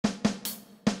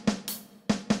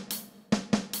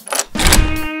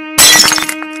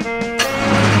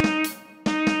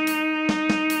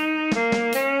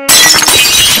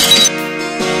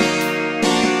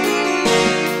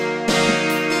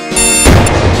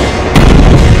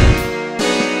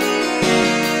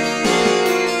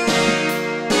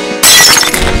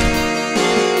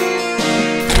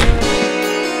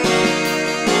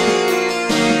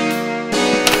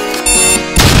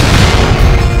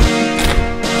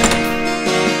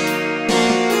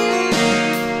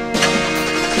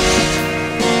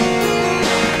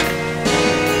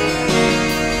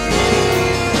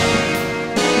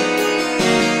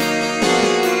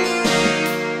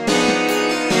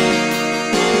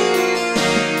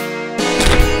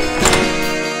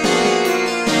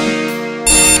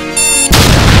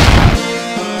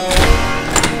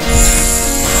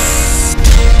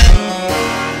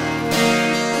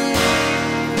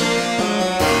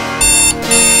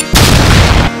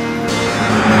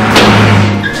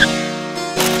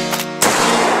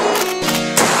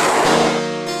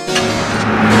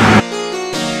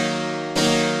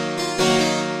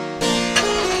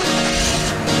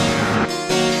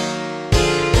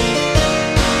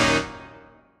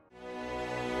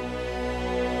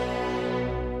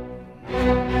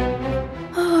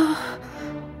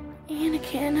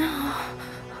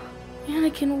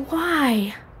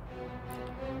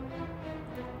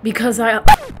Because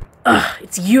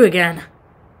it's you again.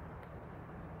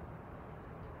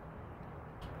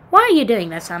 Why are you doing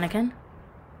this, Anakin?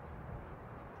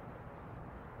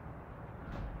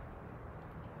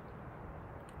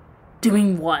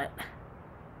 Doing what?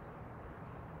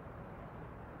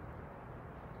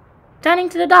 Turning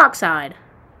to the dark side.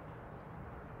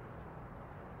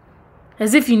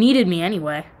 As if you needed me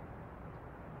anyway.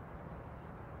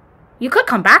 You could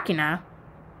come back, you know.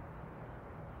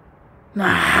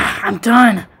 I'm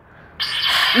done.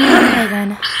 Okay,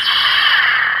 then.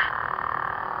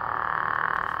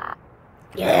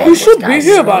 Yeah, you should be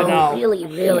here by now. Really,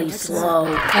 really slow.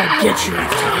 I'll get you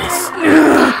after this.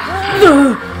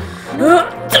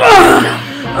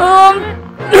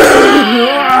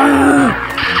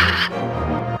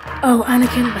 Oh,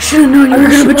 Anakin, I should have known you were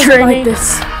going to betray me. Like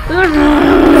this.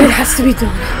 It has to be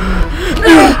done.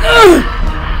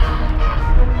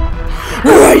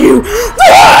 Where are you?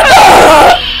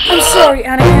 I'm sorry,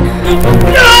 Anakin.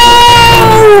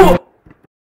 No!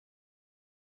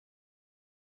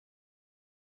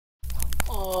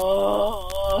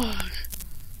 Oh,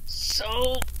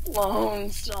 so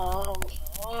lonesome.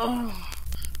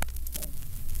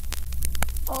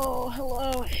 Oh,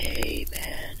 hello. Hey,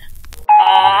 man.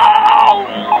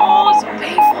 Oh, so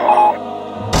painful.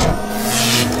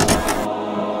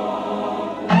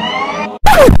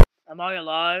 Am I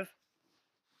alive?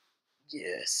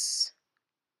 Yes.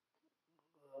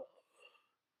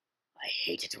 I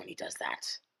hate it when he does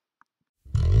that.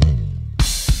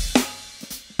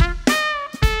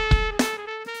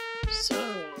 So,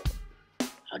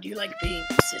 how do you like being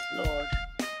Sith Lord?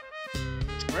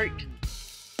 It's great.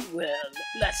 Well,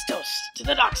 let's toast to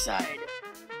the dark side.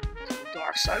 To the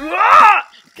dark side. Ah!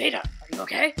 Vader, are you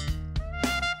okay?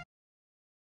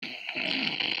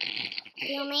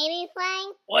 You may be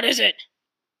playing? What is it?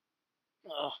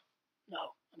 Oh,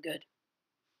 no, I'm good.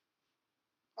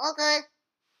 Okay.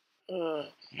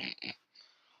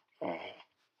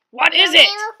 What is it?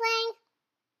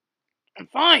 I'm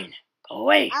fine. Go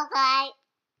away. Okay.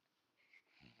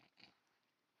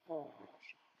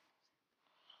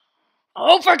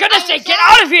 Oh, for goodness sake, get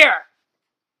out of here!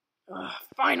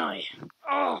 Finally.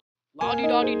 Oh.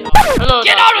 La-di-da-di-da. Hello,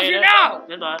 Get Darth out of here Vader. now!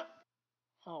 Goodbye.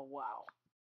 Oh, wow.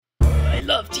 I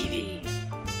love TV.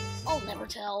 I'll never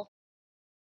tell.